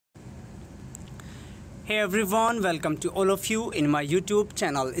Hey everyone, welcome to all of you in my YouTube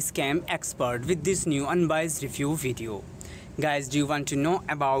channel Scam Expert with this new unbiased review video. Guys, do you want to know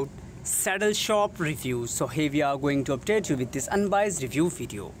about saddle shop reviews? So here we are going to update you with this unbiased review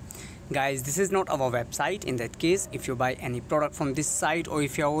video. Guys, this is not our website. In that case, if you buy any product from this site or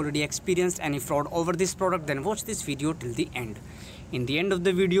if you have already experienced any fraud over this product, then watch this video till the end. In the end of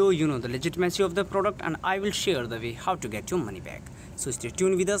the video, you know the legitimacy of the product and I will share the way how to get your money back. So stay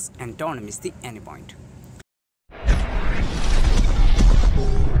tuned with us and don't miss any point.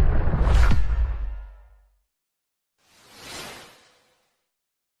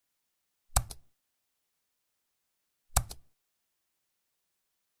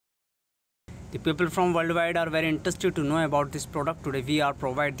 The people from worldwide are very interested to know about this product. Today we are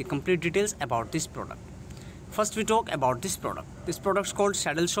provide the complete details about this product. First we talk about this product. This product is called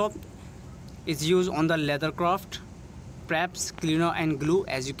saddle shop. It's used on the leather craft, preps, cleaner and glue,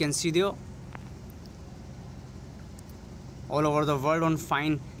 as you can see there. All over the world on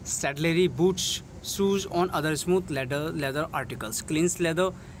fine saddlery, boots, shoes, on other smooth leather articles. Cleans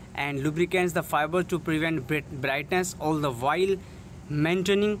leather and lubricants the fiber to prevent brightness, all the while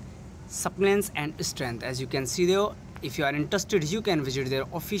maintaining suppleness and strength. As you can see there, if you are interested, you can visit their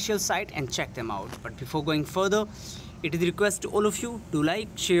official site and check them out. But before going further, it is a request to all of you to like,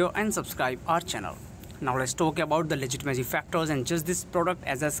 share and subscribe our channel. Now let's talk about the legitimacy factors and judge this product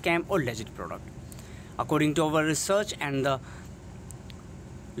as a scam or legit product. According to our research and the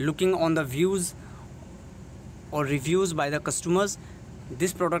looking on the views or reviews by the customers,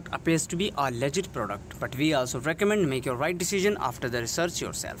 this product appears to be a legit product, but we also recommend make your right decision after the research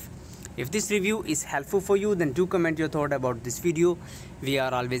yourself. If this review is helpful for you, then do comment your thought about this video. We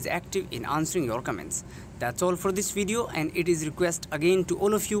are always active in answering your comments. That's all for this video, and it is request again to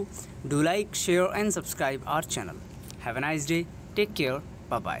all of you, do like, share and subscribe our channel. Have a nice day. Take care.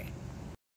 Bye bye.